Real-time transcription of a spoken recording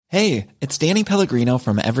Hey, it's Danny Pellegrino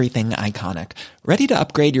from Everything Iconic. Ready to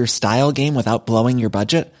upgrade your style game without blowing your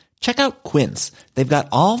budget? Check out Quince. They've got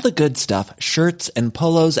all the good stuff, shirts and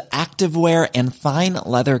polos, activewear, and fine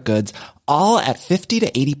leather goods, all at 50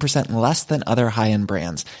 to 80% less than other high-end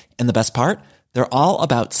brands. And the best part? They're all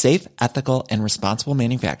about safe, ethical, and responsible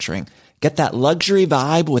manufacturing. Get that luxury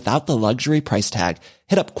vibe without the luxury price tag.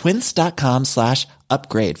 Hit up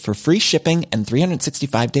quince.com/upgrade for free shipping and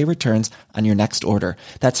 365-day returns on your next order.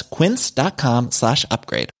 That's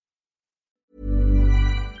quince.com/upgrade.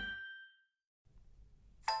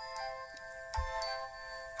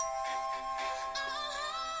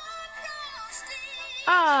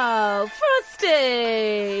 Oh,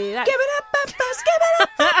 Frosty! Give it up, Bumpers! Give it up,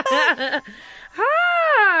 Bumpers!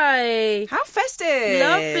 Hi! How festive!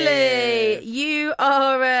 Lovely! You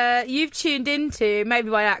are, you've tuned into, maybe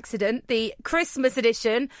by accident, the Christmas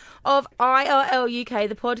edition of IRL UK,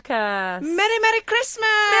 the podcast. Merry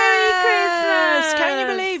Christmas! Merry Christmas! Can you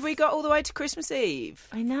believe we got all the way to Christmas Eve?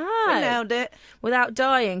 I know. We nailed it. Without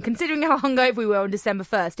dying. Considering how hungover we were on December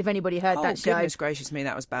 1st, if anybody heard that show. Oh, goodness gracious me,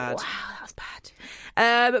 that was bad. Wow, that was bad.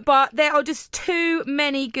 But there are just too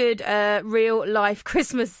many good real-life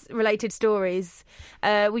Christmas-related stories.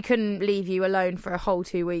 We couldn't leave you alone for a whole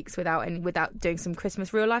 2 weeks without doing some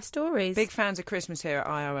Christmas real-life stories. Big fans of Christmas here at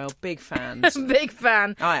IRL. Big fans. Big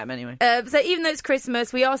fan. I am, anyway. So even though it's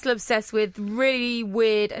Christmas, we are still obsessed with really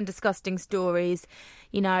weird and disgusting stories.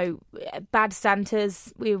 You know, bad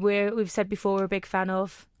Santas, we've said before, we're a big fan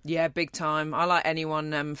of. Yeah, big time. I like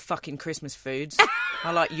anyone fucking Christmas foods.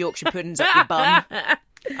 I like Yorkshire puddings up your bum.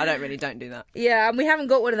 I don't do that. Yeah, and we haven't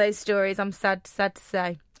got one of those stories, I'm sad to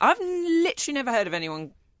say. I've literally never heard of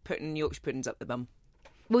anyone putting Yorkshire puddings up the bum.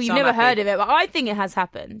 Well, you've never heard of it, but I think it has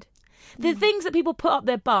happened. The things that people put up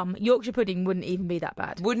their bum, Yorkshire pudding wouldn't even be that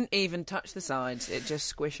bad. Wouldn't even touch the sides. It'd just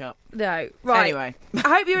squish up. No. Right. Anyway.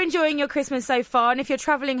 I hope you're enjoying your Christmas so far. And if you're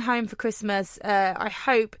travelling home for Christmas, I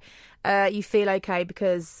hope you feel okay,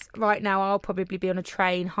 because right now I'll probably be on a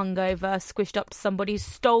train, hungover, squished up to somebody who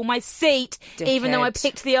stole my seat, even though I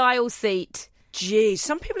picked the aisle seat. Gee,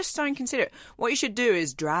 some people are so inconsiderate. What you should do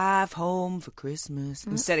is drive home for Christmas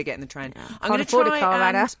instead of getting the train. Yeah. I'm going to afford try a car,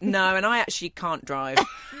 Anna. No, and I actually can't drive.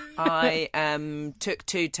 I took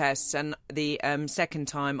 2 tests, and the second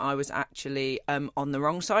time I was actually on the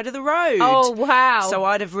wrong side of the road. Oh, wow. So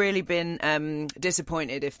I'd have really been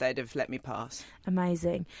disappointed if they'd have let me pass.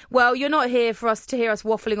 Amazing. Well, you're not here to hear us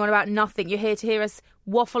waffling on about nothing. You're here to hear us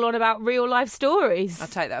waffle on about real life stories. I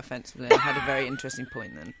take that offensively. I had a very interesting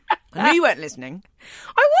point then. I knew you weren't listening.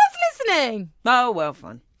 I was listening. Oh, well,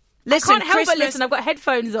 fine. Listen, I can't help but listen. I've got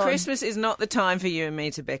headphones on. Christmas is not the time for you and me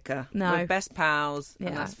to bicker. No. We're best pals,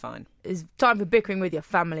 and that's fine. It's time for bickering with your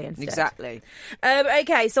family instead. Exactly.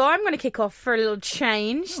 Okay, so I'm going to kick off for a little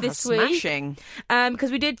change this week. Smashing. Because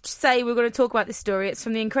we did say we were going to talk about this story. It's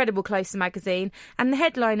from the incredible Closer magazine. And the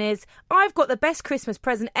headline is, I've got the best Christmas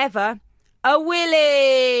present ever. A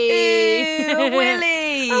willy! Ew, a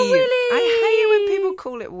willy! A willy! I hate it when people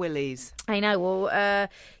call it willies. I know. Well,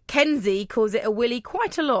 Kenzie calls it a willy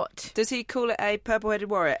quite a lot. Does he call it a purple-headed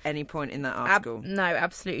warrior at any point in that article? No,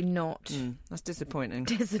 absolutely not. That's disappointing.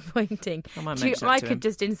 Disappointing. I might mention I that to could him.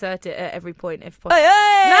 just insert it at every point if possible.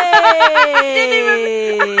 Hey!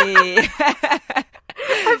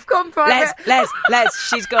 I've gone private. Les,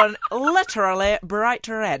 she's gone literally bright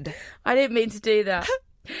red. I didn't mean to do that.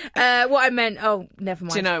 What I meant, never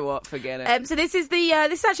mind. Do you know what? Forget it. So this is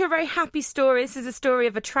this is actually a very happy story. This is a story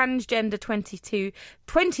of a transgender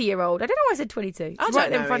 20-year-old. I don't know why I said 22. It's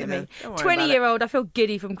right there in front of me. 20-year-old. I feel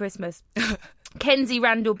giddy from Christmas. Kenzie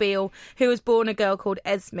Randall Beale, who was born a girl called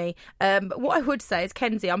Esme. But what I would say is,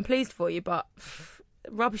 Kenzie, I'm pleased for you, but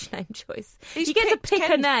rubbish name choice. You get to pick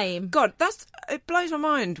a name. God, it blows my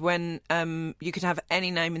mind when you could have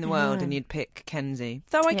any name in the world and you'd pick Kenzie.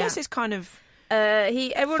 Though I guess it's kind of...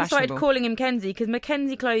 Everyone started calling him Kenzie because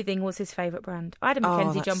Mackenzie clothing was his favourite brand. I had a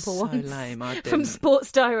Mackenzie jumper so once lame. I from Sports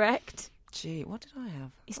Direct. Gee, what did I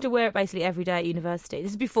have? Used to wear it basically every day at university.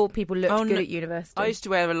 This is before people looked good at university. I used to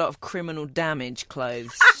wear a lot of criminal damage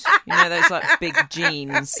clothes. You know, those like big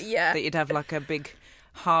jeans that you'd have like a big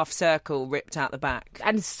half circle ripped out the back.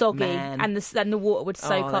 And soggy. Man. And the water would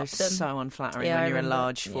soak up them. So unflattering when you're a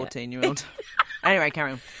large 14-year-old. Anyway,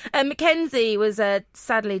 carry on. Mackenzie was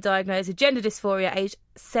sadly diagnosed with gender dysphoria, aged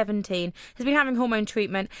 17, has been having hormone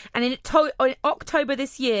treatment, and in October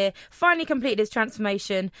this year, finally completed his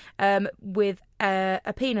transformation with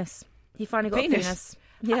a penis. He finally got a penis.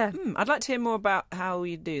 Yeah. I'd like to hear more about how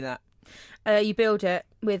you do that. You build it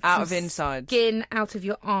with out of inside skin out of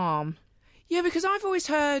your arm. Yeah, because I've always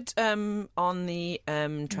heard on the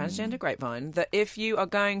transgender grapevine that if you are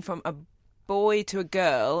going from a boy to a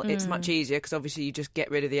girl, it's much easier because obviously you just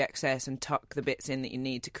get rid of the excess and tuck the bits in that you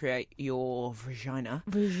need to create your vagina.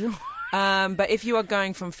 But if you are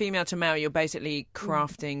going from female to male, you're basically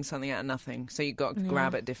crafting something out of nothing. So you've got to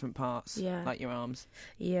grab at different parts, like your arms.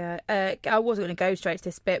 Yeah. I wasn't going to go straight to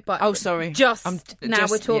this bit, but... Oh, sorry.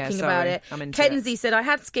 We're talking about it. Kenzie said, I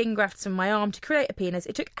had skin grafts from my arm to create a penis.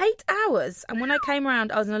 It took 8 hours. And when I came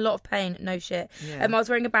around, I was in a lot of pain. No shit. Yeah. I was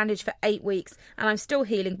wearing a bandage for 8 weeks. And I'm still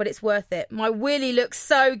healing, but it's worth it. My willy looks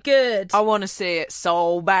so good. I want to see it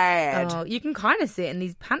so bad. Oh, you can kind of see it in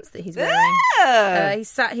these pants that he's wearing.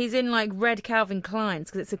 He's in like red Calvin Kleins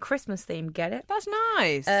because it's a Christmas theme. Get it? That's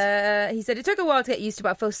nice. He said it took a while to get used to,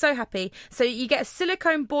 but I feel so happy. So you get a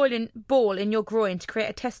silicone ball in your groin to create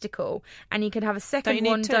a testicle, and you can have a second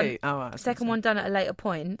one done. Second one done at a later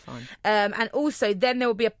point. Fine. And also, then there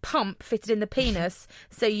will be a pump fitted in the penis,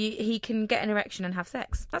 so he can get an erection and have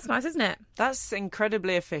sex. That's nice, isn't it? That's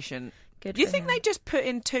incredibly efficient. Good. Do you think they just put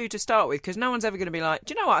in 2 to start with? Because no one's ever going to be like,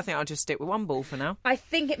 do you know what? I think I'll just stick with 1 ball for now. I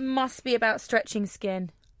think it must be about stretching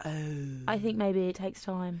skin. Oh. I think maybe it takes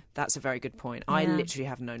time. That's a very good point. Yeah. I literally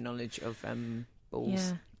have no knowledge of balls.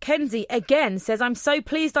 Yeah. Kenzie, again, says, I'm so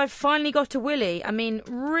pleased I've finally got a willy. I mean,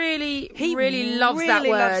 really loves that word.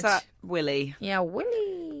 Loves that willy. Yeah,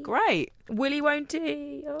 willy. Great. Willy, won't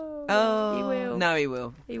he? Oh, he will. No, he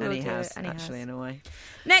will. He will and he do has, it, and he actually, has. in a way.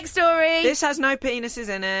 Next story. This has no penises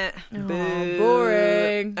in it. Oh, Boo.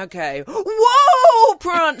 boring. Okay. Whoa!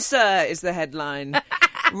 Prancer is the headline.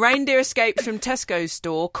 Reindeer escapes from Tesco's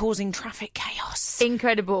store, causing traffic chaos.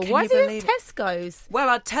 Incredible. Why is he at Tesco's? Well,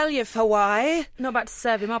 I'll tell you for why. Not about to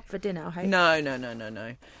serve him up for dinner, I hope.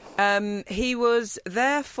 No. He was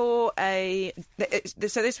there for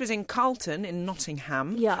so this was in Carlton in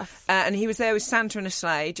Nottingham. Yes. And he was there with Santa and a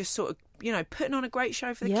sleigh, just sort of, putting on a great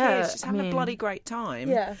show for the kids, just having a bloody great time.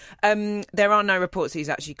 Yeah. There are no reports he's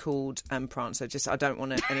actually called Prancer. I don't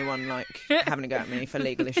want anyone having a go at me for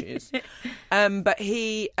legal issues. But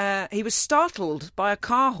he was startled by a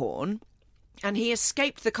car horn, and he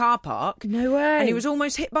escaped the car park. No way. And he was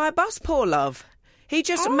almost hit by a bus. Poor love. He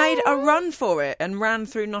just made a run for it and ran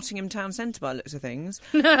through Nottingham town centre by the looks of things.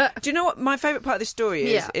 Do you know what my favourite part of this story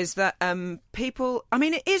is? Yeah. Is that people... I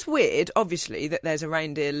mean, it is weird, obviously, that there's a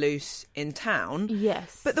reindeer loose in town.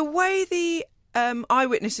 Yes. But the way the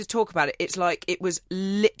eyewitnesses talk about it, it's like it was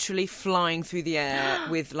literally flying through the air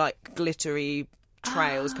with, glittery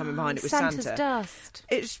trails coming behind it with Santa's Santa. dust.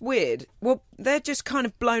 It's weird. Well, they're just kind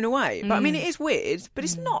of blown away. But, I mean, it is weird, but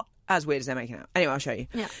it's not as weird as they're making it out. Anyway, I'll show you.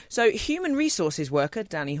 Yeah. So, human resources worker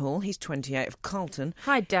Danny Hall, he's 28 of Carlton.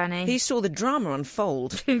 Hi, Danny. He saw the drama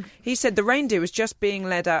unfold. He said the reindeer was just being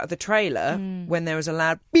led out of the trailer when there was a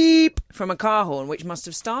loud beep from a car horn, which must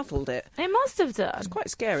have startled it. It must have done. It's quite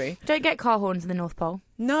scary. Don't get car horns in the North Pole.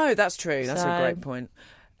 No, that's true. That's a great point.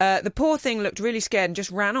 The poor thing looked really scared and just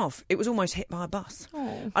ran off. It was almost hit by a bus.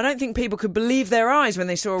 Oh. I don't think people could believe their eyes when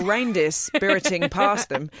they saw a reindeer spiriting past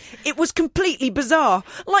them. It was completely bizarre,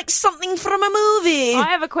 like something from a movie. I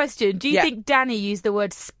have a question. Do you think Danny used the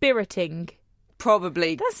word spiriting?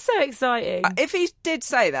 Probably. That's so exciting. If he did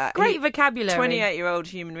say that. Great vocabulary. 28-year-old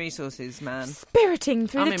human resources man. Spiriting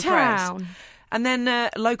through the impressed. town. And then a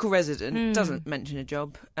local resident, doesn't mention a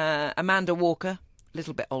job, Amanda Walker, a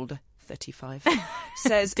little bit older, 35,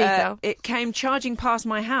 says it came charging past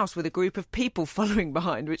my house with a group of people following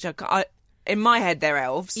behind, which I in my head, they're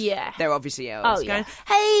elves. Yeah. They're obviously elves. Oh, going, yeah.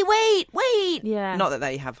 Hey, wait. Yeah. Not that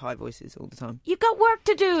they have high voices all the time. You've got work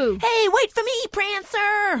to do. Hey, wait for me,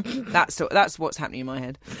 Prancer. That's what's happening in my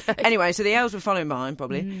head. Anyway, so the elves were following behind,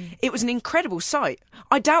 probably. It was an incredible sight.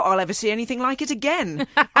 I doubt I'll ever see anything like it again.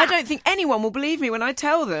 I don't think anyone will believe me when I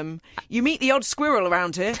tell them. You meet the odd squirrel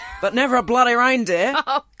around here, but never a bloody reindeer.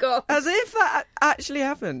 Oh, God. As if that actually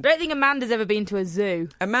happened. I don't think Amanda's ever been to a zoo.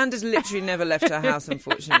 Amanda's literally never left her house,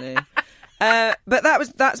 unfortunately. But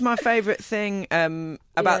that's my favourite thing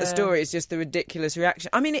about the story, is just the ridiculous reaction.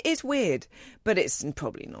 I mean, it is weird, but it's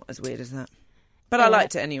probably not as weird as that. But I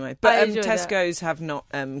liked it anyway. But Tesco's have not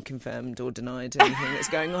confirmed or denied anything that's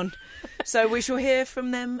going on. So we shall hear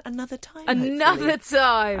from them another time. Another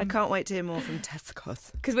time. I can't wait to hear more from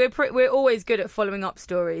Tesco's. Because we're always good at following up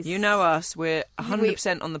stories. You know us. We're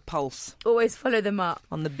 100% on the pulse. Always follow them up.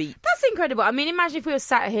 On the beat. That's incredible. I mean, imagine if we were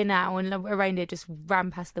sat here now and a reindeer just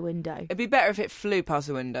ran past the window. It'd be better if it flew past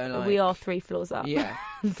the window. We are 3 floors up. Yeah.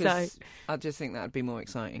 So I just think that would be more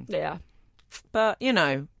exciting. Yeah. But,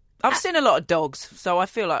 I've seen a lot of dogs, so I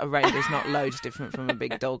feel like a reindeer's not loads different from a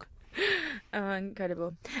big dog. Oh,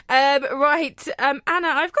 incredible. Right, Anna,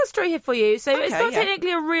 I've got a story here for you. So it's not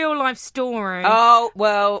technically a real-life story. Oh,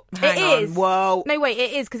 well, hang on. Is. Whoa. No, wait,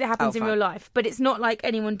 it is because it happens in real life. But it's not like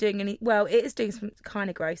anyone doing any... Well, it is doing something kind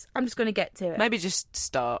of gross. I'm just going to get to it. Maybe just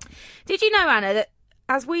start. Did you know, Anna, that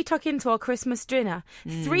as we tuck into our Christmas dinner,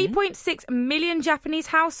 3.6 million Japanese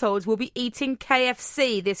households will be eating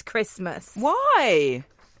KFC this Christmas? Why?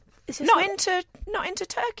 Not into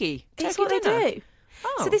turkey. It's Turkey what dinner. they do.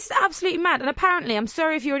 Oh. So this is absolutely mad. And apparently, I'm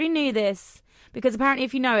sorry if you already knew this, because apparently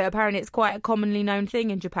if you know it, apparently it's quite a commonly known thing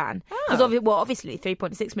in Japan. Because obviously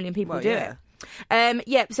 3.6 million people do it.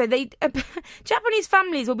 So Japanese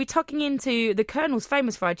families will be tucking into the Colonel's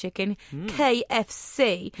famous fried chicken,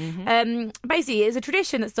 KFC. Basically, it's a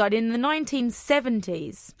tradition that started in the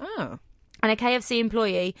 1970s. Oh. And a KFC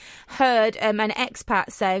employee heard an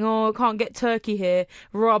expat saying, "Oh, I can't get turkey here.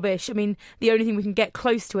 Rubbish. I mean, the only thing we can get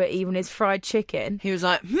close to it even is fried chicken." He was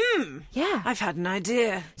like, yeah, I've had an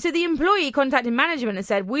idea. So the employee contacted management and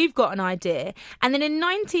said, "We've got an idea." And then in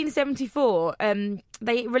 1974,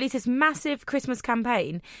 they released this massive Christmas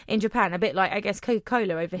campaign in Japan, a bit like, I guess,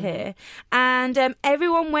 Coca-Cola over here. And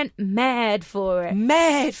everyone went mad for it.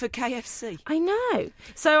 Mad for KFC. I know.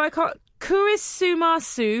 So I can't...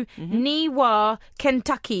 Kurisumasu Niwa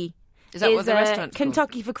Kentucky. Is that what the restaurant's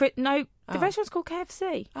Kentucky called? No, the restaurant's called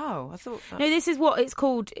KFC. Oh, I thought... No, this is what it's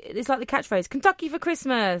called. It's like the catchphrase, Kentucky for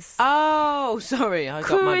Christmas. Oh, sorry, I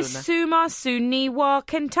got muddled there. Kurisumasu Niwa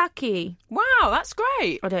Kentucky. Wow, that's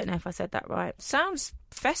great. I don't know if I said that right. Sounds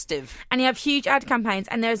festive. And you have huge ad campaigns,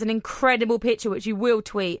 and there's an incredible picture, which you will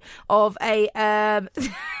tweet, of a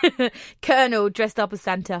Colonel dressed up as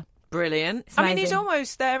Santa. Brilliant. I mean, he's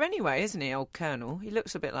almost there anyway, isn't he, old Colonel? He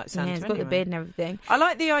looks a bit like Santa. Yeah, he's got the beard and everything. I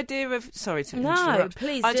like the idea of... Sorry to interrupt. No,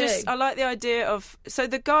 please do. I like the idea of... So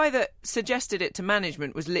the guy that suggested it to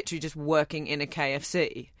management was literally just working in a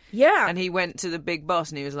KFC. Yeah. And he went to the big boss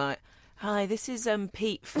and he was like, "Hi, this is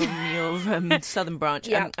Pete from your southern branch.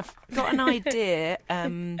 Yeah. I've got an idea.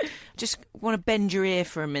 Just want to bend your ear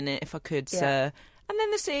for a minute, if I could, sir." And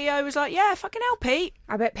then the CEO was like, "Yeah, fucking hell, Pete."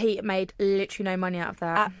 I bet Pete made literally no money out of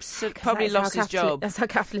that. Absolutely. Probably lost his job. That's how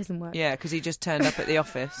capitalism works. Yeah, because he just turned up at the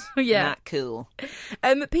office. Yeah. Not cool.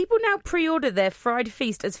 People now pre-order their fried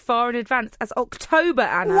feast as far in advance as October,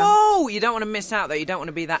 Anna. Whoa! You don't want to miss out, though. You don't want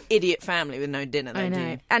to be that idiot family with no dinner, though, I know.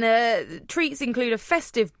 do you? And treats include a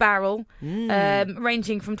festive barrel,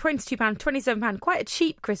 ranging from £22 to £27. Quite a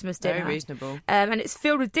cheap Christmas dinner. Very reasonable. And it's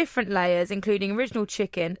filled with different layers, including original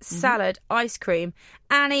chicken, salad, ice cream,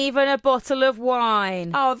 and even a bottle of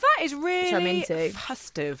wine. Oh, that is really Which I'm into.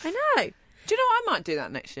 festive. I know. Do you know what? I might do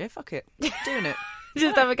that next year. Fuck it. Doing it.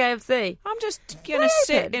 Just have a KFC. I'm just going to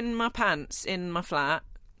sit in my pants in my flat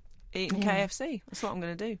eating KFC. That's what I'm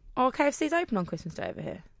going to do. Oh, KFC's open on Christmas Day over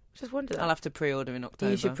here. Just wondered that. I'll have to pre-order in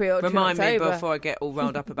October. You should pre-order Remind in October. me before I get all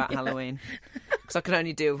rolled up about Halloween. Because I can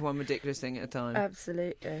only deal with one ridiculous thing at a time.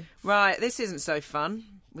 Absolutely. Right, this isn't so fun,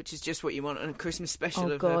 which is just what you want on a Christmas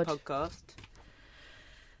special of the podcast.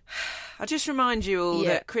 I'll just remind you all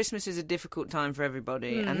that Christmas is a difficult time for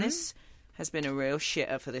everybody, and this has been a real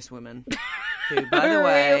shitter for this woman. Who, by the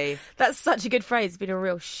way... That's such a good phrase. It's been a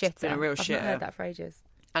real shitter. It's been a real shitter. I've not heard that for ages.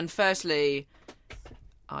 And firstly,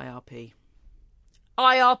 IRP.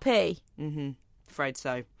 IRP? Mm-hmm. Afraid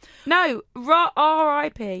so. No,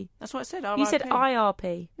 RIP. That's what I said, RIP. You said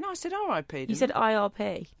IRP. No, I said RIP. You said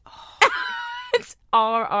IRP. It's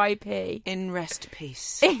RIP. In rest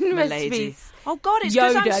peace. In rest peace. Oh, God, it's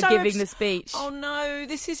because I'm Yoda so giving the speech. Oh, no,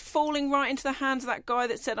 this is falling right into the hands of that guy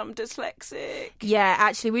that said I'm dyslexic. Yeah,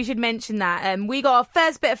 actually, we should mention that. We got our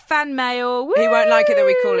first bit of fan mail. Woo! He won't like it that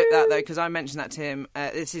we call it that, though, because I mentioned that to him.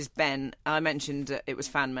 This is Ben. I mentioned it was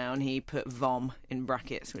fan mail, and he put vom in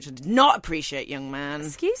brackets, which I did not appreciate, young man.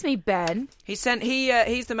 Excuse me, Ben. He's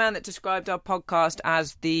the man that described our podcast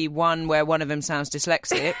as the one where one of them sounds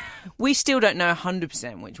dyslexic. We still don't know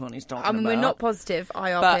 100% which one he's talking about. We're not positive,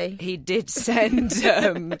 IRP. But he did send...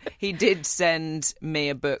 he did send me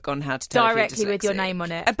a book on how to tell directly if you're with your name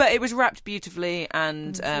on it. But it was wrapped beautifully,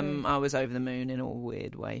 and I was over the moon in a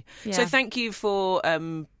weird way. Yeah. So thank you for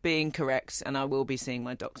being correct, and I will be seeing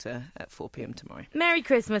my doctor at 4 p.m. tomorrow. Merry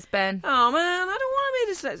Christmas, Ben. Oh man, I don't want to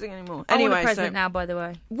be dyslexic anymore. I want a present now, by the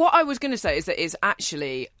way. What I was going to say is that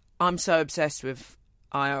actually I'm so obsessed with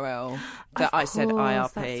IRL that I said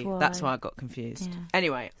IRP. That's why I got confused. Yeah.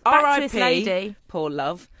 Anyway, RIP. Poor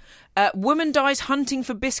love. Woman dies hunting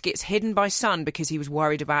for biscuits hidden by son because he was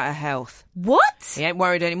worried about her health. What? He ain't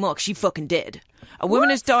worried anymore because she fucking did. A woman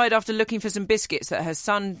has died after looking for some biscuits that her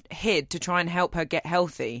son hid to try and help her get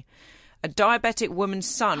healthy. A diabetic woman's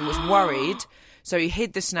son was worried, So he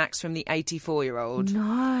hid the snacks from the 84-year-old.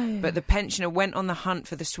 No. But the pensioner went on the hunt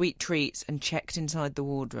for the sweet treats and checked inside the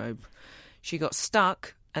wardrobe. She got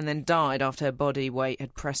stuck and then died after her body weight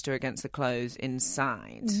had pressed her against the clothes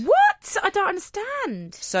inside. What? I don't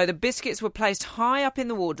understand. So the biscuits were placed high up in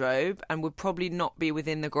the wardrobe and would probably not be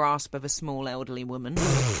within the grasp of a small elderly woman.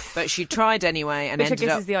 But she tried anyway and Which ended I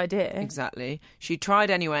guess up... is the idea. Exactly. She tried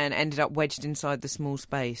anyway and ended up wedged inside the small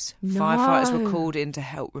space. No. Firefighters were called in to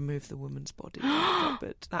help remove the woman's body from the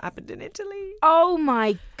cupboard. That happened in Italy. Oh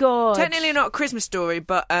my God. Technically not a Christmas story,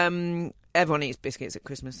 but everyone eats biscuits at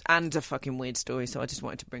Christmas. And a fucking weird story, so I just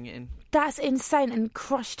wanted to bring it in. That's insane, and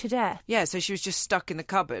crushed to death. Yeah, so she was just stuck in the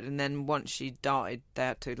cupboard, and then once she died, they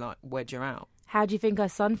had to, like, wedge her out. How do you think her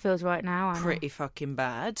son feels right now, Anna? Pretty fucking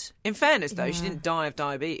bad. In fairness, though, she didn't die of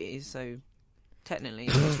diabetes, so technically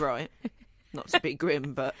he's right. Not to be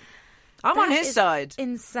grim, but I'm on his side.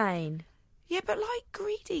 Insane. Yeah, but like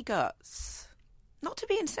greedy guts. Not to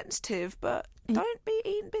be insensitive, but don't be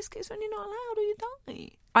eating biscuits when you're not allowed or you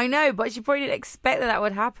die. I know, but she probably didn't expect that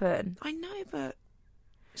would happen. I know, but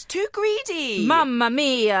it's too greedy. Mamma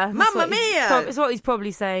mia. Mamma mia. That's what he's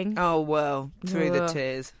probably saying. Oh, well, through the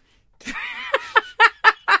tears.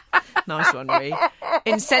 Nice one, Ree.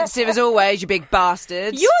 Insensitive as always, you big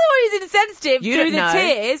bastard. You're the one who's insensitive You through don't know. the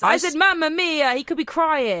tears. I s- said, Mamma mia, he could be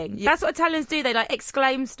crying. That's what Italians do. They, like,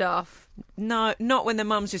 exclaim stuff. No, not when the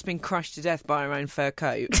mum's just been crushed to death by her own fur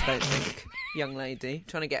coat, I don't think. Young lady.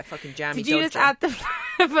 Trying to get a fucking jammy Did you just add the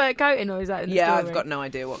fur coat in, or is that in the Yeah, story? I've got no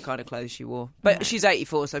idea what kind of clothes she wore. But she's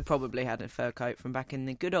 84, so probably had a fur coat from back in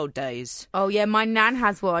the good old days. Oh, yeah, my nan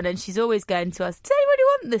has one, and she's always going to us, does anybody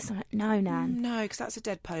want this? I'm like, no, Nan. No, because that's a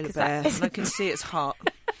dead polar 'Cause bear, that and I can see its heart.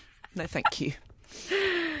 No, thank you.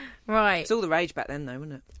 Right. It's all the rage back then, though,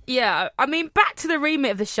 wasn't it? Yeah, I mean, back to the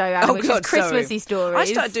remit of the show, Anna, which is Christmassy stories. I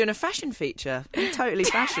started doing a fashion feature. I'm totally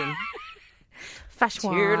fashion.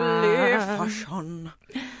 Fashion. Totally fashion.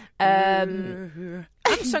 I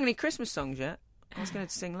haven't sung any Christmas songs yet. I was going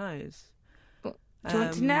to sing loads. Do you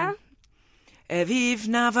want to now? Vive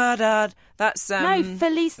Navidad. That's No,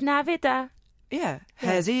 Feliz Navidad. yeah.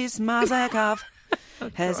 Hezis Mazakov.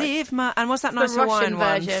 Hezif Ma. And what's that nice the Russian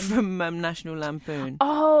Hawaiian version. one from National Lampoon?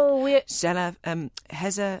 Oh, we're... Shalav,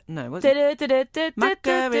 Heza. No, what's it?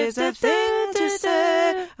 Macker is a thing to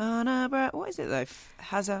say on a what is it though?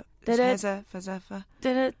 Heza. Heza. Fazafa.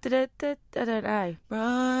 I don't know.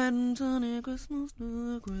 Bright and sunny Christmas,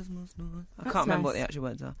 Christmas. I can't remember what the actual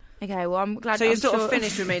words are. Okay, well, I'm glad. So you're I'm sort sure... of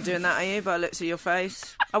finished with me doing that, are you? By the looks of your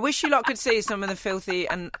face. I wish you lot could see some of the filthy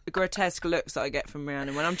and grotesque looks that I get from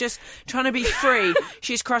Rhiannon when I'm just trying to be free.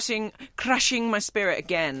 She's crushing my spirit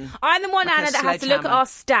again. I'm the one, like Anna, that has to look at our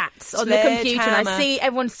stats on the computer, and I see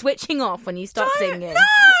everyone switching off when you start singing. No,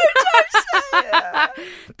 don't say it.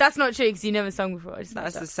 That's not true because you never sung before.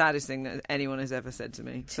 That's the saddest thing that anyone has ever said to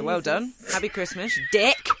me. So well done. Happy Christmas,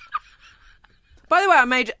 dick. By the way, I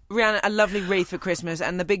made Rhiannon a lovely wreath for Christmas,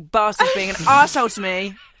 and the big bastard's being an arsehole to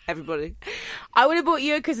me. Everybody. I would have bought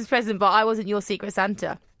you a Christmas present, but I wasn't your secret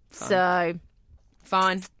Santa. Fine. So...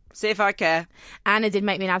 Fine. See if I care. Anna did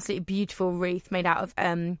make me an absolutely beautiful wreath made out of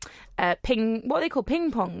what are they called?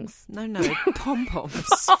 Ping pongs. No, pom-poms.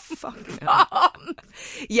 Fuck no.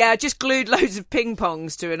 Yeah, just glued loads of ping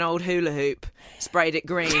pongs to an old hula hoop, sprayed it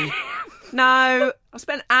green. No, I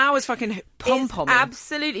spent hours fucking pom-pomming. It's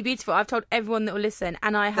absolutely beautiful. I've told everyone that will listen,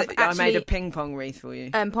 and I have I made a ping pong wreath for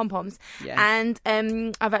you. Pom-poms. Yeah.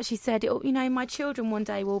 And I've actually said, my children one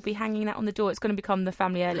day will be hanging that on the door. It's going to become the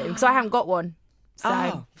family heirloom because I haven't got one. So.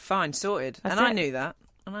 Oh, fine, sorted. That's and I it. knew that.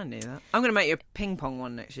 I'm going to make you a ping pong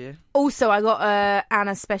one next year. Also, I got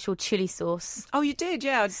Anna's special chili sauce. Oh, you did?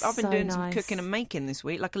 Yeah. I've been doing some nice. cooking and making this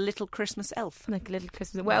week, like a little Christmas elf. Like a little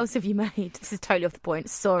Christmas. What else have you made? This is totally off the point.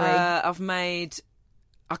 Sorry. I've made...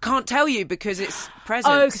 I can't tell you because it's presents.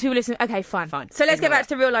 Oh, because people listen. Okay, fine. So let's get back to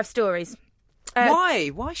the real life stories. Why?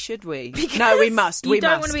 Why should we? No, we must. You We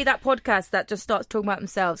don't must. want to be that podcast that just starts talking about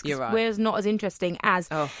themselves. You're right. We're not as interesting as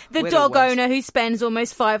the we're the dog worst. owner who spends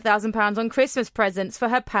almost £5,000 on Christmas presents for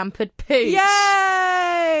her pampered pooch. Yay!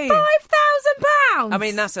 £5,000. I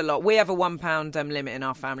mean, that's a lot. We have a £1 limit in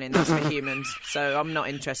our family, and that's for humans. So I'm not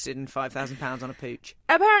interested in £5,000 on a pooch.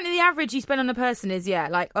 Apparently, the average you spend on a person is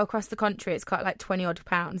like across the country, it's quite like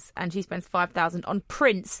 £20 and she spends £5,000 on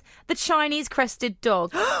Prince, the Chinese crested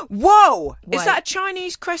dog. Whoa! Is Wait. that a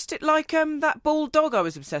Chinese crested like that bald dog I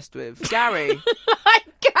was obsessed with, Gary?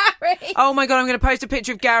 Gary. Oh my god! I'm going to post a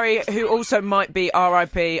picture of Gary, who also might be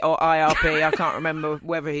RIP or IRP. I can't remember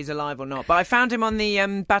whether he's alive or not. But I found him on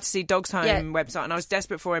the Battersea Dogs Home website, and I was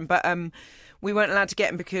desperate for him. But We weren't allowed to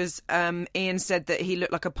get him because Ian said that he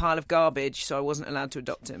looked like a pile of garbage, so I wasn't allowed to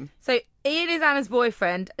adopt him. So Ian is Anna's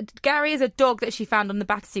boyfriend. Gary is a dog that she found on the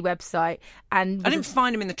Battersea website, and I didn't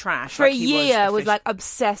find him in the trash for a year. Was like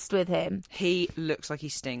obsessed with him. He looks like he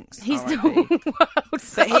stinks. He's the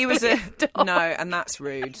world's but he was dog. No, and that's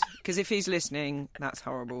rude. Because if he's listening, that's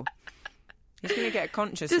horrible. He's going to get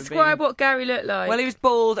conscious. Describe what Gary looked like. Well, he was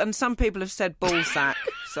bald, and some people have said ball sack.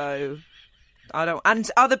 So I don't. And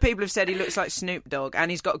other people have said he looks like Snoop Dogg,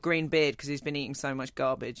 and he's got a green beard because he's been eating so much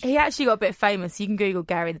garbage. He actually got a bit famous. You can Google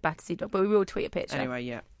Gary the Battersea dog, but we will tweet a picture. Anyway,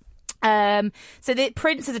 yeah. So the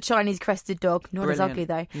Prince is a Chinese crested dog, not Brilliant. as ugly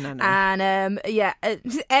though. No. And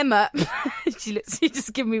Emma, she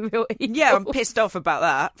just giving me real. Yeah, I'm pissed off about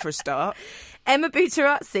that for a start. Emma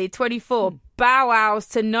Butarazzi, 24, bow wows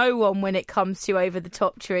to no one when it comes to over the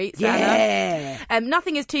top treats. Yeah. Anna.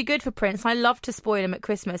 Nothing is too good for Prince. I love to spoil him at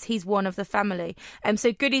Christmas. He's one of the family.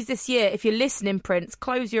 So goodies this year. If you're listening, Prince,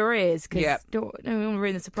 close your ears because don't want to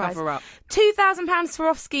ruin the surprise. Cover up. £2,000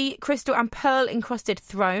 Swarovski crystal and pearl encrusted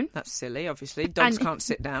throne. That's silly. Obviously, dogs can't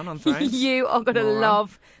sit down on thrones. You are going to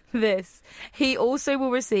love this. He also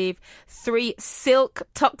will receive 3 silk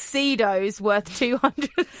tuxedos worth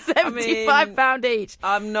 £275 each.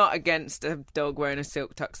 I'm not against a dog wearing a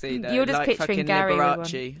silk tuxedo. You're just like picturing fucking Gary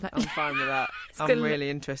Liberace. with one. I'm fine with that. I'm really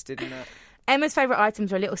interested in that. Emma's favourite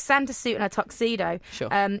items are a little Santa suit and a tuxedo. Sure.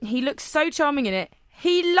 He looks so charming in it.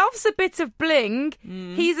 He loves a bit of bling.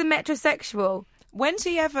 He's a metrosexual. When's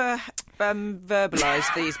he ever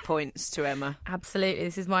verbalised these points to Emma? Absolutely,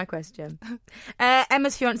 this is my question.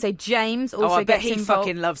 Emma's fiance James also I bet gets he involved.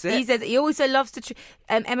 fucking loves it. He says he also loves to.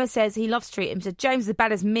 Emma says he loves to treat him. He said James is as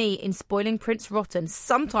bad as me in spoiling Prince rotten.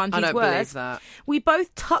 Sometimes he's I don't worse. believe that. We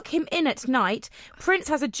both tuck him in at night. Prince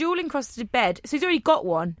has a jewel encrusted bed, so he's already got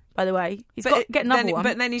one. By the way, he's got get another one.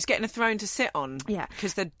 But then he's getting a throne to sit on. Yeah,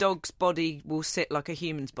 because the dog's body will sit like a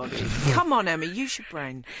human's body. Come on, Emma, use your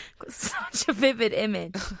brain. Got such a vivid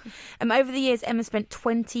image. Over the years, Emma spent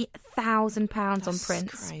 £20,000 on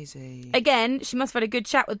Prince. Crazy. Again, she must have had a good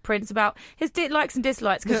chat with Prince about his likes and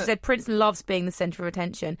dislikes because she said Prince loves being the centre of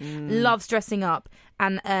attention, loves dressing up,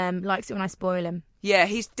 and likes it when I spoil him. Yeah,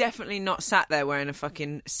 he's definitely not sat there wearing a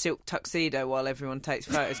fucking silk tuxedo while everyone takes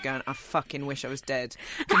photos going, I fucking wish I was dead.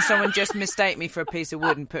 Can someone just mistake me for a piece of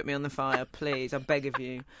wood and put me on the fire, please? I beg of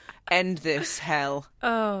you. End this hell.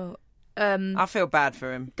 Oh. I feel bad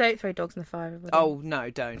for him. Don't throw dogs in the fire. Everybody. Oh,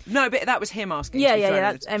 no, don't. No, but that was him asking. Yeah.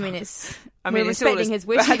 We're it's respecting his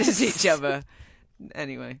wishes. Bad as each other.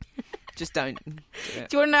 Anyway, just don't. Do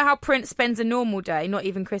you want to know how Prince spends a normal day, not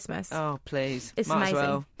even Christmas? Oh, please. It's Might amazing. As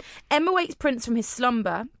well. Emma wakes Prince from his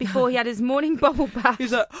slumber before he had his morning bubble bath.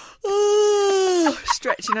 He's like,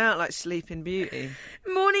 stretching out like Sleeping Beauty.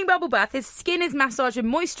 Morning bubble bath. His skin is massaged with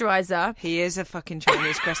moisturiser. He is a fucking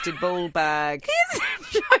Chinese crested ball bag. He is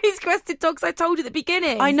Chinese crested dogs, I told you at the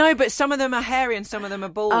beginning. I know, but some of them are hairy and some of them are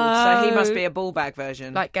bald, so he must be a ball bag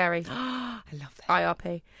version. Like Gary. I love that.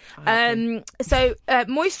 IRP. So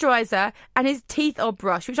moisturiser, and his teeth are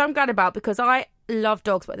brushed, which I'm glad about because I love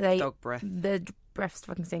dogs, but dog breath. The breath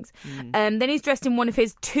fucking stinks. Then he's dressed in one of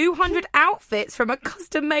his 200 outfits from a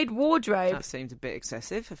custom-made wardrobe. That seems a bit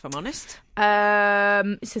excessive, if I'm honest.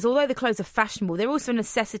 It says, although the clothes are fashionable, they're also a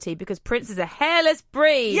necessity because Prince is a hairless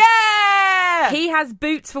breed. Yeah! He has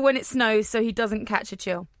boots for when it snows so he doesn't catch a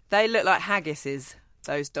chill. They look like haggises,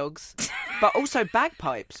 those dogs. But also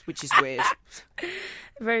bagpipes, which is weird.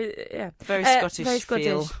 Very Scottish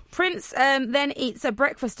feel. Prince then eats a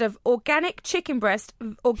breakfast of organic chicken breast,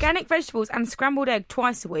 organic vegetables and scrambled egg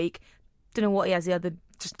twice a week. Don't know what he has the other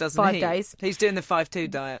just doesn't 5 eat. days. He's doing the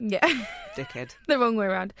 5-2 diet. Yeah. Dickhead. The wrong way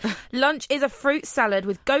around. Lunch is a fruit salad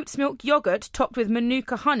with goat's milk yoghurt topped with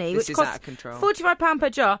Manuka honey, This which is costs out of control. £45 per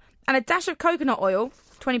jar, and a dash of coconut oil,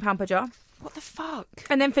 £20 per jar. What the fuck?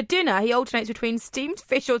 And then for dinner, he alternates between steamed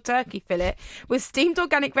fish or turkey fillet with steamed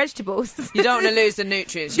organic vegetables. You don't want to lose the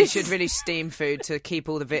nutrients. You should really steam food to keep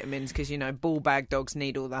all the vitamins because, you know, ball bag dogs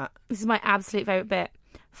need all that. This is my absolute favourite bit.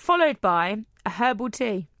 Followed by a herbal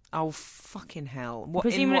tea. Oh, fucking hell.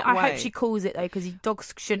 Presumably, in what way? I hope she calls it, though, because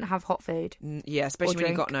dogs shouldn't have hot food. Yeah, especially when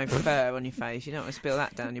you've got no fur on your face. You don't want to spill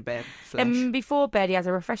that down your bed flesh. Before bed, he has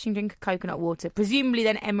a refreshing drink of coconut water. Presumably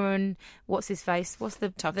then Emma and, what's his face?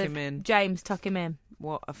 Tuck him in. James, tuck him in.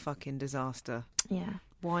 What a fucking disaster. Yeah.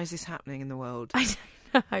 Why is this happening in the world? I don't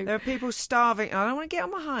know. There are people starving. I don't want to get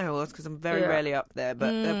on my high horse because I'm very rarely up there,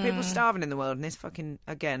 but there are people starving in the world, and this fucking,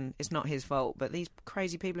 again, it's not his fault, but these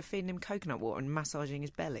crazy people are feeding him coconut water and massaging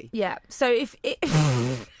his belly. Yeah, so if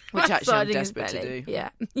Which actually I'm desperate to do. Yeah.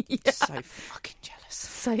 So fucking jealous.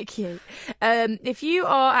 So cute. If you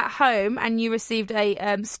are at home and you received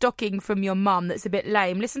a stocking from your mum that's a bit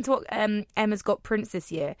lame, listen to what Emma's got Prince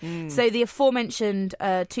this year. So the aforementioned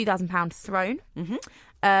 £2,000 throne. Mm-hmm.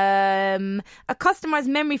 A customised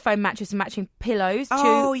memory foam mattress and matching pillows.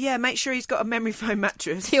 Yeah, make sure he's got a memory foam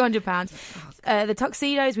mattress. £200. The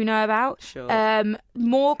tuxedos we know about. Sure.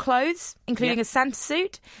 More clothes, including a Santa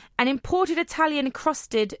suit, an imported Italian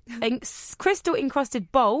crystal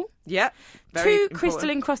encrusted bowl. Yep. Two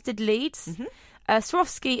crystal encrusted leads. Mm-hmm. A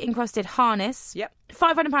Swarovski encrusted harness. Yep.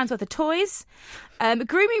 £500 worth of toys.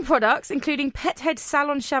 Grooming products, including Pet Head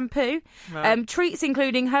Salon shampoo. Right. Treats,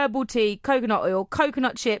 including herbal tea, coconut oil,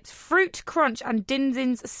 coconut chips, Fruit Crunch and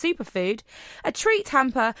Dinzin's superfood. A treat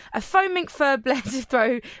hamper, a foam mink fur blended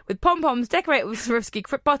throw with pom-poms decorated with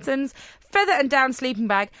Swarovski buttons, feather and down sleeping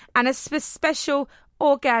bag, and a special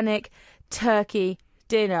organic turkey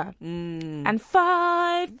dinner. And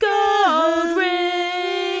 5 gold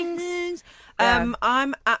rings.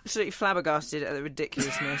 I'm absolutely flabbergasted at the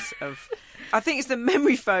ridiculousness of... I think it's the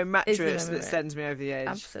memory foam mattress that sends me over the edge.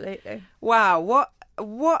 Absolutely. Wow,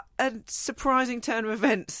 what a surprising turn of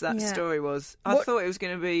events that story was. I thought it was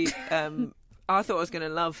going to be... I thought I was going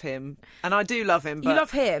to love him. And I do love him. But you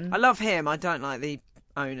love him? I love him. I don't like the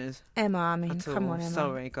owners. Emma, I mean, come on, Emma.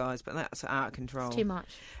 Sorry, guys, but that's out of control. It's too much.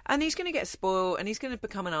 And he's going to get spoiled, and he's going to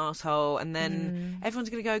become an arsehole, and then everyone's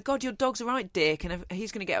going to go, God, your dog's a right dick, and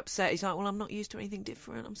he's going to get upset. He's like, well, I'm not used to anything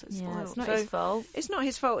different. I'm so spoiled. Yeah, it's not his fault. It's not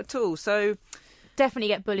his fault at all. So definitely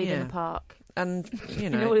get bullied in the park. And, you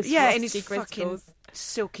know, in his fucking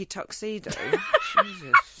silky tuxedo.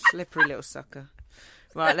 Jesus, slippery little sucker.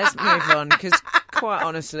 Right, let's move on, because quite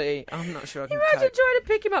honestly, I'm not sure I can Imagine trying to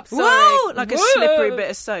pick him up. Sorry. Whoa! Like a slippery bit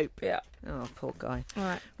of soap. Yeah. Oh, poor guy. All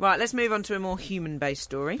right. Right, let's move on to a more human-based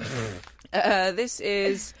story. This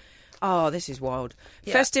is wild.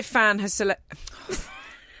 Yeah. Festive fan has See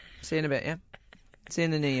you in a bit, yeah? See you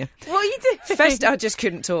in the new year. What are you doing? I just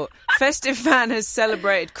couldn't talk. Festive fan has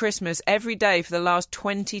celebrated Christmas every day for the last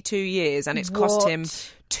 22 years, and it's cost him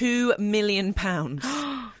 £2 million,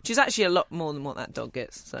 which is actually a lot more than what that dog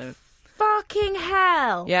gets. So, fucking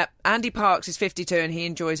hell. Yeah, Andy Parks is 52 and he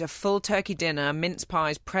enjoys a full turkey dinner, mince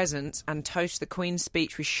pies, presents, and toasts the Queen's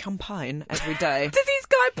speech with champagne every day. Does this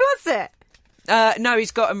guy plus it? No,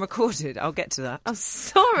 he's got them recorded. I'll get to that. I'm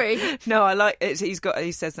sorry. No, I like it.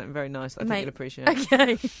 He says something very nice. I think you'll appreciate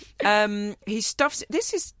it. Okay. He stuffs.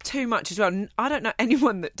 This is too much as well. I don't know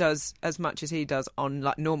anyone that does as much as he does on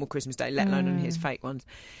like normal Christmas Day, let alone on his fake ones.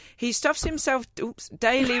 He stuffs himself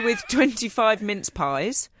daily with 25 mince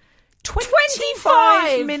pies.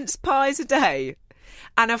 25 mince pies a day,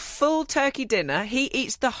 and a full turkey dinner. He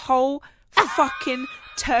eats the whole fucking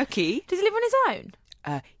turkey. Does he live on his own?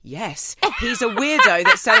 Yes. He's a weirdo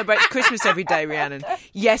that celebrates Christmas every day, Rhiannon.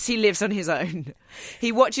 Yes, he lives on his own.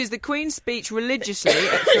 He watches the Queen's speech religiously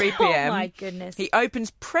at 3 p.m. Oh, my goodness. He opens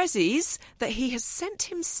prezzies that he has sent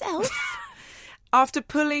himself after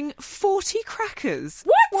pulling 40 crackers.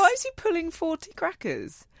 What? Why is he pulling 40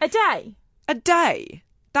 crackers? A day? A day.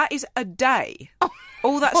 That is a day.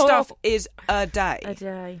 All that stuff is a day. A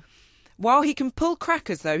day. While he can pull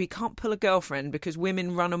crackers, though, he can't pull a girlfriend because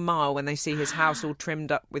women run a mile when they see his house all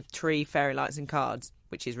trimmed up with tree, fairy lights and cards,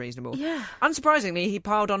 which is reasonable. Yeah. Unsurprisingly, he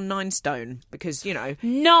piled on 9 stone because, you know,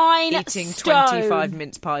 9 eating stone. 25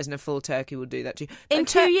 mince pies and a full turkey will do that to you. In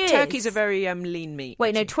 2 years? Turkeys are very lean meat.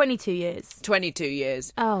 Wait, no, 22 years. 22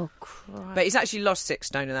 years. Oh, Christ. But he's actually lost 6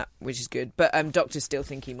 stone in that, which is good. But doctors still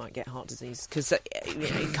think he might get heart disease because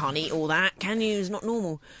you can't eat all that, can you? It's not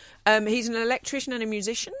normal. He's an electrician and a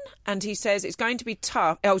musician, and he says it's going to be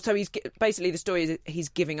tough. Oh, so he's basically the story is he's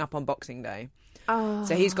giving up on Boxing Day. Oh.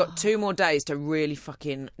 So he's got 2 more days to really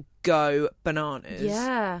fucking go bananas.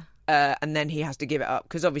 Yeah. And then he has to give it up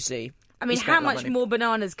because obviously... I mean, how much more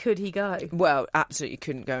bananas could he go? Well, absolutely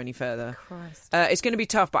couldn't go any further. Christ. It's going to be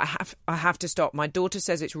tough, but I have to stop. My daughter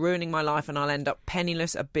says it's ruining my life and I'll end up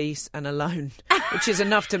penniless, obese and alone, which is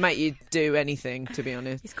enough to make you do anything, to be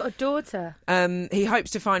honest. He's got a daughter. He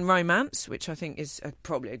hopes to find romance, which I think is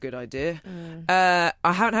probably a good idea. I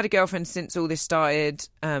haven't had a girlfriend since all this started.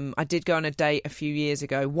 I did go on a date a few years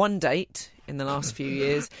ago. One date in the last few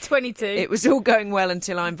years. 22. It was all going well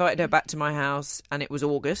until I invited her back to my house, and it was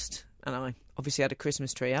August. And I obviously had a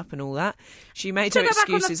Christmas tree up and all that. She made her excuses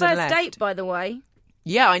and left. Took her back on the first date, by the way.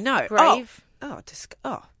 Yeah, I know. Brave.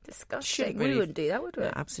 Disgusting. We wouldn't do that, would we?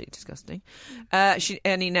 No, absolutely disgusting.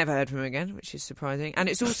 And he never heard from her again, which is surprising. And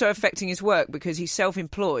it's also affecting his work because he's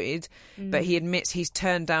self-employed, but he admits he's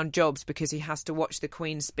turned down jobs because he has to watch the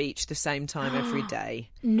Queen's speech the same time every day.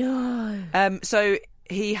 No. So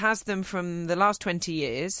he has them from the last 20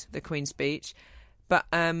 years, the Queen's speech. But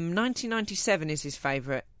 1997 is his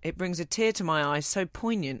favourite. It brings a tear to my eyes, so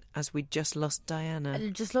poignant as we just lost Diana.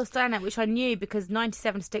 Which I knew because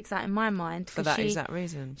 97 sticks out in my mind. For that exact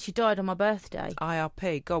reason. She died on my birthday.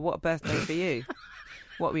 IRP. God, what a birthday for you.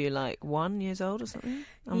 What were you, like 1 year old or something?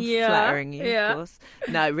 I'm flattering you, of course.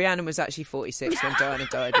 No, Rhiannon was actually 46 when Diana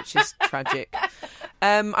died, which is tragic.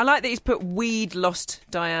 I like that he's put "we'd lost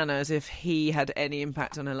Diana" as if he had any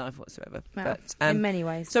impact on her life whatsoever. Well, but in many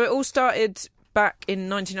ways. So it all started back in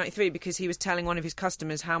 1993 because he was telling one of his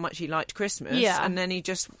customers how much he liked Christmas. Yeah. And then he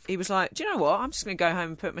was like, do you know what? I'm just going to go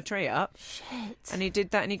home and put my tree up. Shit. And he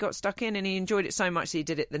did that and he got stuck in and he enjoyed it so much that he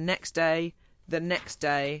did it the next day, and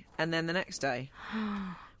then the next day.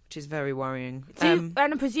 Which is very worrying. And I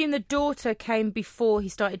presume the daughter came before he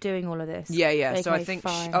started doing all of this. Yeah. So I think,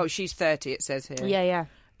 she's 30, it says here. Yeah.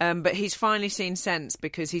 But he's finally seen sense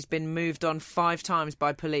because he's been moved on 5 times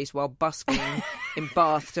by police while busking in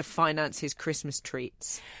Bath to finance his Christmas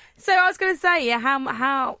treats. So I was going to say,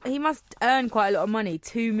 how he must earn quite a lot of money.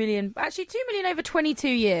 2 million over 22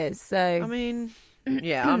 years. So I mean,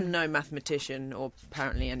 yeah, I'm no mathematician or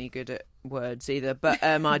apparently any good at words either, but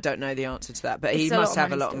I don't know the answer to that. But he must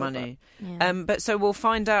have a lot of money. But so we'll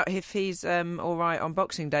find out if he's all right on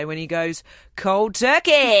Boxing Day when he goes cold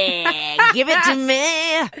turkey. Give it to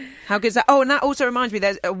me. How good's that? Oh, and that also reminds me,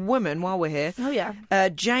 there's a woman while we're here. Oh yeah,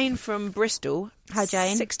 Jane from Bristol. Hi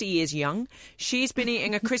Jane. 60 years young. She's been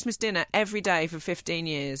eating a Christmas dinner every day for 15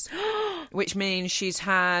 years, which means she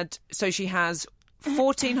has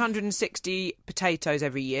 1,460 potatoes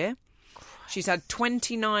every year. She's had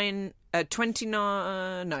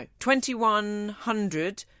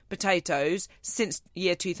 2,100 potatoes since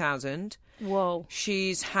year 2000. Whoa.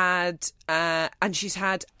 She's had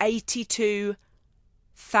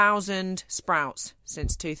 82,000 sprouts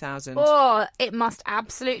since 2000. Oh, it must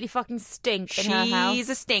absolutely fucking stink in her house. She's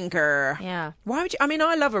a stinker. Yeah. Why would you? I mean,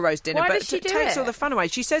 I love a roast dinner, but it takes all the fun away.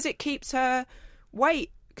 She says it keeps her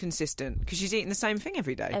weight consistent because she's eating the same thing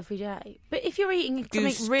every day. But if you're eating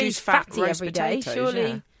something really fatty every day,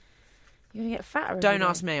 surely you're going to get fatter. Don't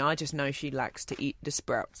ask me. I just know she likes to eat the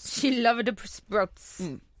sprouts. She loves the sprouts.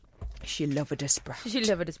 She loves the sprouts. She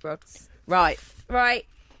loves the sprouts. Right.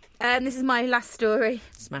 This is my last story.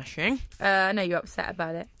 Smashing. I know you're upset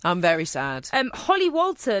about it. I'm very sad. Holly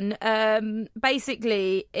Walton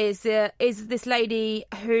basically is this lady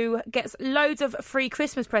who gets loads of free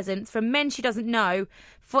Christmas presents from men she doesn't know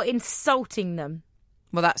for insulting them.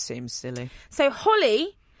 Well, that seems silly. So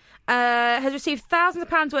Holly has received thousands of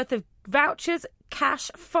pounds worth of vouchers, cash,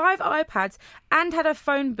 5 iPads, and had her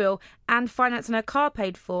phone bill and finance on her car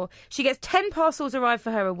paid for. She gets 10 parcels arrive for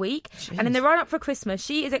her a week. Jeez. And in the run-up for Christmas,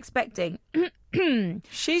 she is expecting...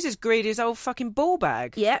 She's as greedy as old fucking ball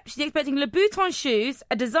bag. Yep, she's expecting Louboutin shoes,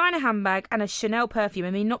 a designer handbag, and a Chanel perfume.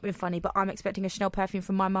 I mean, not being funny, but I'm expecting a Chanel perfume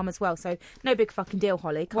from my mum as well. So no big fucking deal,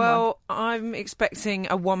 Holly. Come on. I'm expecting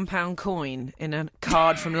a £1 coin in a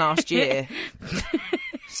card from last year.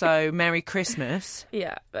 So, Merry Christmas.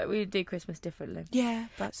 Yeah, but we do Christmas differently. Yeah,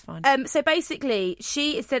 that's fine. So basically,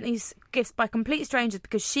 she is sent these gifts by complete strangers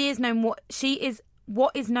because she is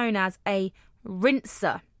what is known as a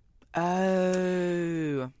rinser.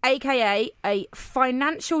 Oh. AKA a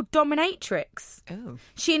financial dominatrix. Oh.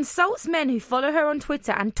 She insults men who follow her on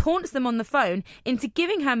Twitter and taunts them on the phone into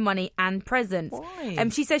giving her money and presents. Why?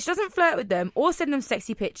 She says she doesn't flirt with them or send them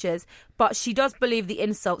sexy pictures, but she does believe the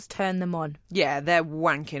insults turn them on. Yeah, they're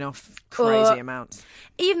wanking off crazy amounts.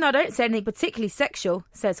 Even though I don't say anything particularly sexual,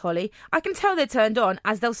 says Holly, I can tell they're turned on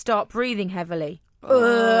as they'll start breathing heavily.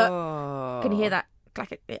 Oh. Can you hear that?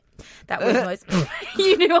 That was noise.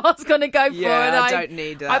 You knew what I was going to go for. Yeah, I don't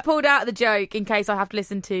need that. I pulled out the joke in case I have to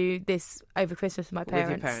listen to this over Christmas with my parents.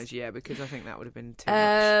 With your parents, yeah, because I think that would have been too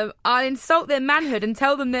much. I'll insult their manhood and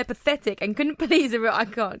tell them they're pathetic and couldn't please a real... I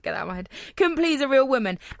can't get that out of my head. Couldn't please a real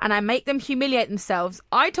woman, and I make them humiliate themselves.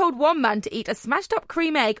 I told one man to eat a smashed up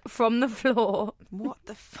cream egg from the floor. What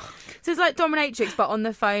the fuck? So it's like dominatrix, but on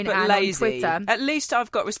the phone but and lazy. on Twitter. At least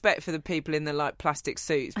I've got respect for the people in the plastic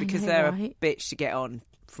suits because they're a bitch to get on.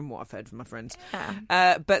 From what I've heard from my friends.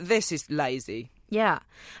 Yeah. But this is lazy. Yeah.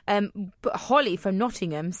 But Holly from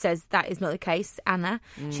Nottingham says that is not the case, Anna.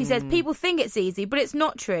 She says, people think it's easy, but it's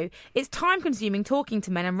not true. It's time-consuming talking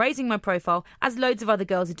to men and raising my profile, as loads of other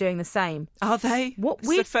girls are doing the same. Are they? It's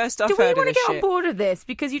the first I've heard of this. Do we want to get on board with this?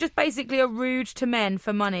 Because you just basically are rude to men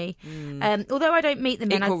for money. Although I don't meet the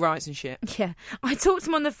men... Equal rights and shit. Yeah. I talk to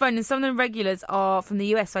them on the phone, and some of the regulars are from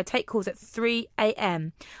the US, so I take calls at 3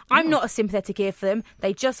 a.m. I'm not a sympathetic ear for them.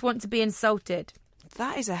 They just want to be insulted.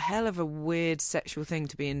 That is a hell of a weird sexual thing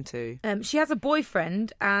to be into. She has a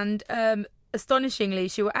boyfriend, and astonishingly,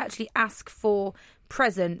 she will actually ask for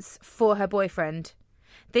presents for her boyfriend.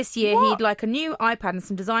 This year, he'd like a new iPad and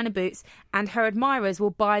some designer boots, and her admirers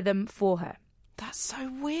will buy them for her. That's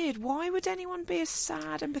so weird. Why would anyone be as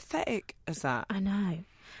sad and pathetic as that? I know.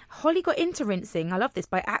 Holly got into rinsing, I love this,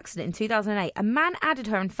 by accident in 2008. A man added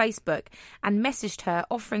her on Facebook and messaged her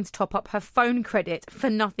offering to top up her phone credit for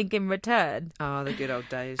nothing in return. Oh, the good old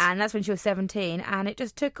days. And that's when she was 17, and it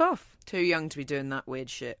just took off. Too young to be doing that weird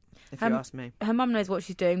shit, if you ask me. Her mum knows what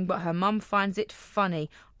she's doing, but her mum finds it funny.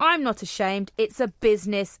 I'm not ashamed. It's a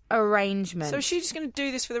business arrangement. So is she just going to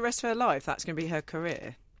do this for the rest of her life? That's going to be her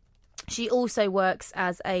career? She also works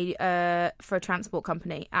as for a transport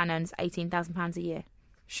company and earns £18,000 a year.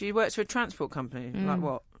 She works for a transport company? Like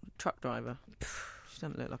what? Truck driver? She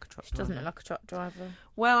doesn't look like a truck driver. She doesn't look like a truck driver.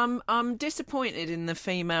 Well, I'm disappointed in the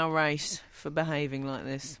female race for behaving like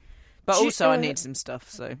this. But also I need some stuff,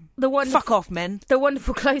 so fuck off, men. The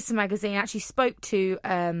wonderful Closer magazine actually spoke to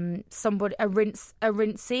somebody, a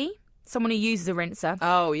rinsee, someone who uses a rinser.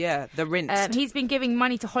 Oh, yeah, the rinsed. He's been giving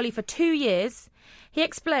money to Holly for 2 years. He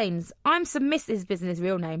explains, I'm submissive, his business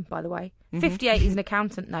real name, by the way. 58, he's an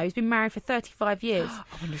accountant now. He's been married for 35 years. I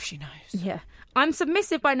wonder if she knows. Yeah. I'm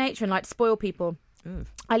submissive by nature and like to spoil people. Ooh.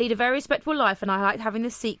 I lead a very respectable life and I like having the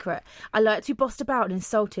secret. I like to be bossed about and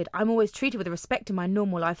insulted. I'm always treated with respect in my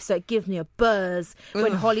normal life, so it gives me a buzz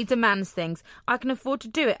when Holly demands things. I can afford to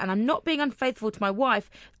do it, and I'm not being unfaithful to my wife,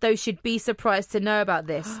 though she'd be surprised to know about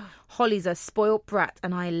this. Holly's a spoilt brat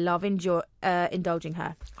and I love indulging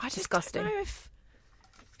her. I just Disgusting. don't know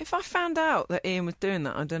if I found out that Ian was doing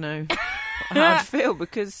that, I don't know how I'd feel,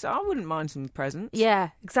 because I wouldn't mind some presents. Yeah,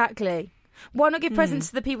 exactly. Why not give presents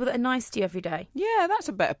to the people that are nice to you every day? Yeah, that's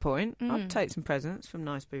a better point. I'd take some presents from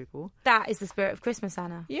nice people. That is the spirit of Christmas,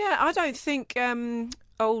 Anna. Yeah, I don't think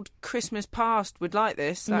old Christmas Past would like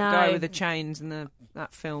this. That guy with the chains and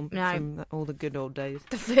that film from all the good old days.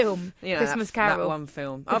 The film, Christmas Carol. That one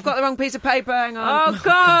film. I've got the wrong piece of paper, hang on. Oh,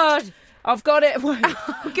 God! I've got it.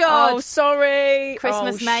 Oh, God. Oh, sorry.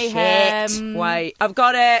 Christmas mayhem. Shit. Wait, I've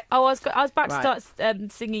got it. Oh, I was about to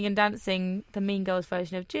start singing and dancing the Mean Girls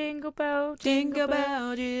version of Jingle Bell, Jingle Bell.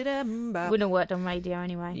 Wouldn't have worked on radio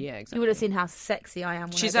anyway. Yeah, exactly. You would have seen how sexy I am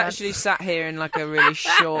when She's I actually sat here in like a really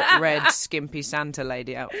short, red, skimpy Santa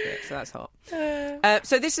lady outfit, so that's hot.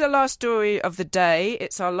 So this is the last story of the day.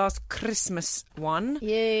 It's our last Christmas one.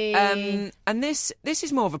 Yay. And this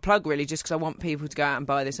is more of a plug, really, just because I want people to go out and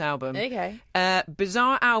buy this album. Okay.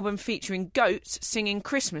 Bizarre album featuring goats singing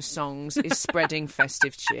Christmas songs is spreading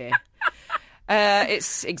festive cheer.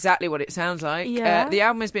 It's exactly what it sounds like. Yeah. The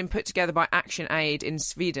album has been put together by Action Aid in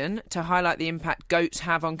Sweden to highlight the impact goats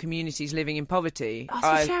have on communities living in poverty. Oh,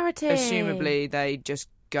 it's for charity. Assumably, they just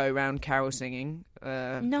go around carol singing.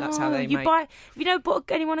 That's how they make. Have you know,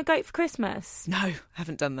 bought anyone a goat for Christmas? No,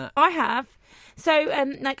 haven't done that. I have. So,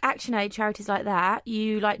 like Action Aid, charities like that,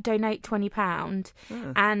 you like donate £20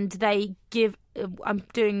 and they give. I'm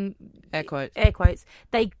doing air quotes. Air quotes.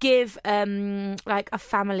 They give like a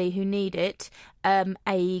family who need it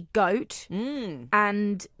a goat,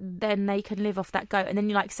 and then they can live off that goat. And then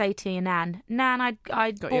you like say to your nan, I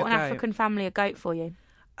bought an African family a goat for you.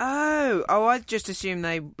 Oh, I just assumed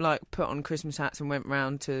they like put on Christmas hats and went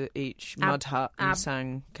round to each mud hut and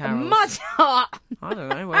sang carols. A mud hut? I don't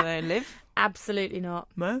know where they live. Absolutely not.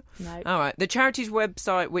 No? No. All right. The charity's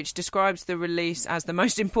website, which describes the release as the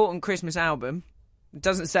most important Christmas album,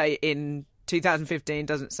 doesn't say in 2015,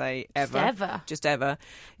 doesn't say ever. Just ever.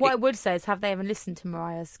 What I would say is, have they ever listened to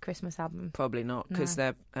Mariah's Christmas album? Probably not, because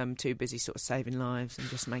they're too busy sort of saving lives and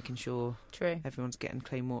just making sure everyone's getting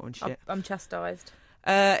clean water and shit. I'm chastised.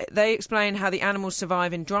 They explain how the animals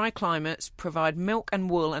survive in dry climates, provide milk and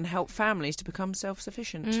wool, and help families to become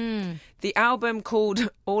self-sufficient. The album, called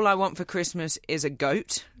All I Want for Christmas Is a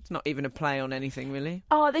Goat. It's not even a play on anything, really.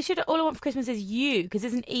 Oh, they should. All I Want for Christmas Is You, because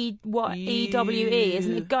isn't EWE?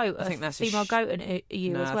 Isn't a goat? I think that's a female goat and a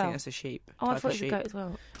ewe as well. I think that's a sheep. Oh, I thought it was a goat as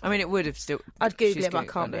well. I mean, it would have still. I'd Google it, but I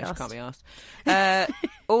can't be asked.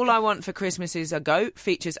 All I Want for Christmas Is a Goat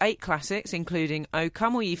features 8 classics, including Oh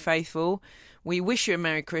Come All Ye Faithful, We Wish You a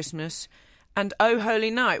Merry Christmas, and Oh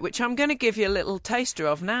Holy Night, which I'm going to give you a little taster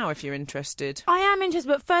of now if you're interested. I am interested,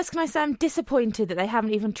 but first can I say I'm disappointed that they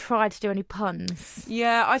haven't even tried to do any puns.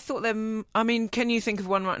 Yeah, I thought them. I mean, can you think of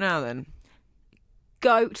one right now then?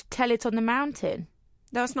 Goat, Tell It on the Mountain.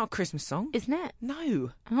 No, it's not a Christmas song. Isn't it?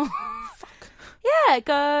 No. Oh. Fuck. Yeah,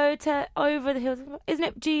 go over the hills. Isn't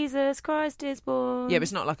it Jesus Christ is born? Yeah, but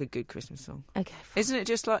it's not like a good Christmas song. Okay. Isn't it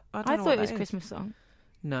just like... I thought it was a Christmas song.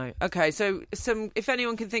 No. Okay, so if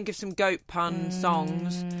anyone can think of some goat pun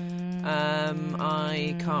songs,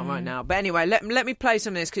 I can't right now. But anyway, let me play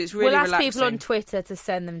some of this because it's really relaxing. We'll ask people on Twitter to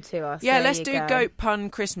send them to us. Yeah, let's do goat pun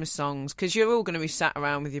Christmas songs because you're all going to be sat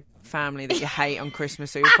around with your family that you hate on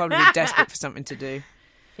Christmas, so you're probably desperate for something to do.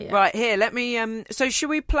 Yeah. Right, here, let me... So should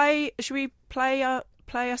we play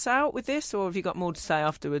us out with this, or have you got more to say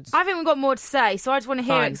afterwards? I think we've got more to say, so I just want to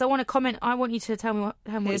hear it because I want to comment. I want you to tell me what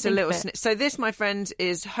Here's a little snip. So this, my friends,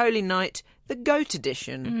 is Holy Night, the Goat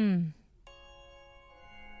Edition.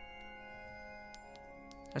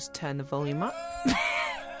 Let's turn the volume up.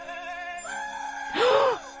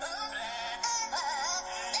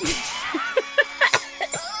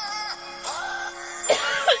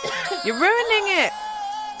 You're ruining it.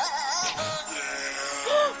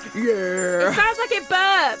 Yeah. It sounds like it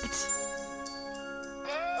burped.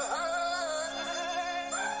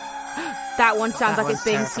 That one sounds like it's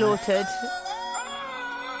being terrifying.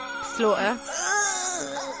 Slaughter.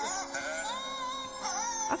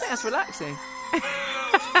 I think that's relaxing.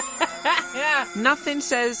 Yeah. Nothing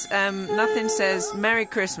says Merry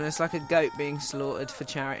Christmas like a goat being slaughtered for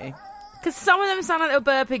charity. Because some of them sound like they were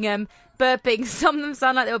burping. Some of them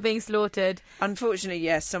sound like they were being slaughtered. Unfortunately,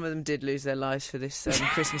 yes, some of them did lose their lives for this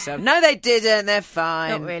Christmas album. No, they didn't. They're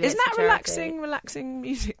fine. Not really. Isn't that relaxing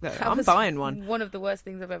music, though? I'm buying one. One of the worst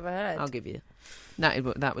things I've ever heard. I'll give you.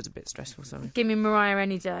 That was a bit stressful, sorry. Give me Mariah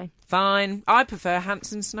any day. Fine. I prefer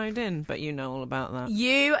Hanson Snowed In, but you know all about that.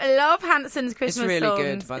 You love Hanson's Christmas songs. It's really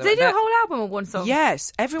good, by the way. Did they do a whole album of one song?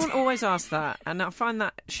 Yes. Everyone always asks that, and I find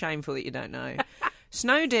that shameful that you don't know.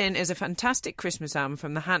 Snowed In is a fantastic Christmas album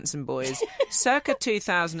from the Hanson Boys, circa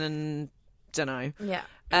 2000 and... dunno. Yeah.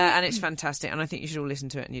 And it's fantastic, and I think you should all listen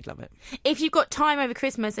to it and you'd love it. If you've got time over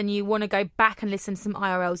Christmas and you want to go back and listen to some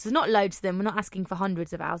IRLs, there's not loads of them. We're not asking for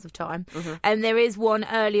hundreds of hours of time. Mm-hmm. And there is one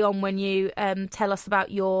early on when you tell us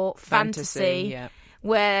about your fantasy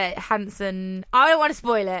where Hanson... I don't want to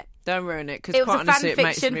spoil it. Don't ruin it, because quite honestly it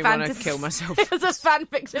makes me want to kill myself. It was a fan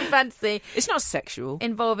fiction fantasy. It's not sexual.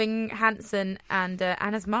 Involving Hanson and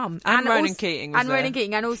Anna's mum. And Ronan Keating was there. Ronan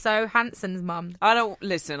Keating, and also Hanson's mum. I don't...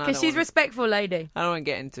 Listen, I don't... Because she's a respectful lady. I don't want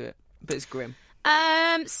to get into it, but it's grim.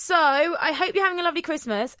 So I hope you're having a lovely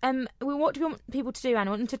Christmas. What do we want people to do, Anna?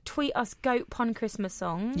 I want them to tweet us goat pun Christmas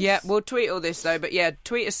songs. Yeah, we'll tweet all this though, but yeah,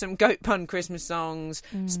 tweet us some goat pun Christmas songs.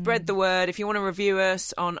 Spread the word. If you want to review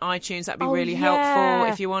us on iTunes, that'd be really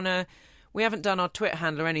helpful. If you want to... We haven't done our Twitter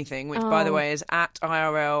handle or anything, which, by the way, is at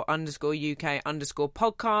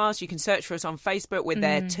IRL_UK_podcast. You can search for us on Facebook. We're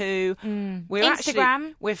there too. We're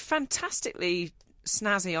Instagram. We're fantastically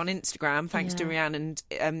snazzy on Instagram, thanks to Rianne,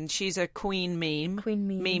 and she's a queen meme.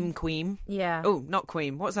 Meme queen. Yeah. Oh, not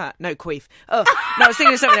queen. What's that? No, queef. Oh, no, I was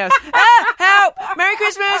thinking of something else. Help! Merry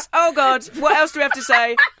Christmas! Oh, God. What else do we have to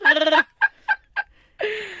say?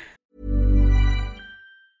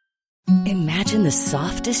 Imagine the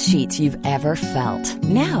softest sheets you've ever felt.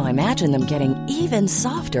 Now imagine them getting even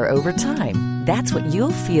softer over time. That's what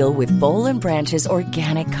you'll feel with Boll & Branch's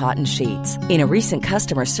organic cotton sheets. In a recent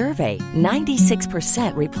customer survey,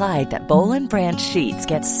 96% replied that Boll & Branch sheets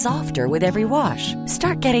get softer with every wash.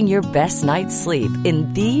 Start getting your best night's sleep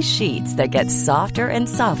in these sheets that get softer and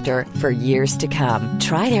softer for years to come.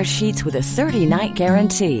 Try their sheets with a 30-night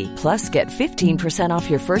guarantee. Plus, get 15% off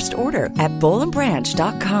your first order at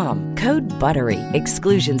bollandbranch.com. Code BUTTERY.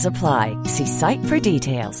 Exclusions apply. See site for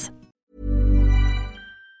details.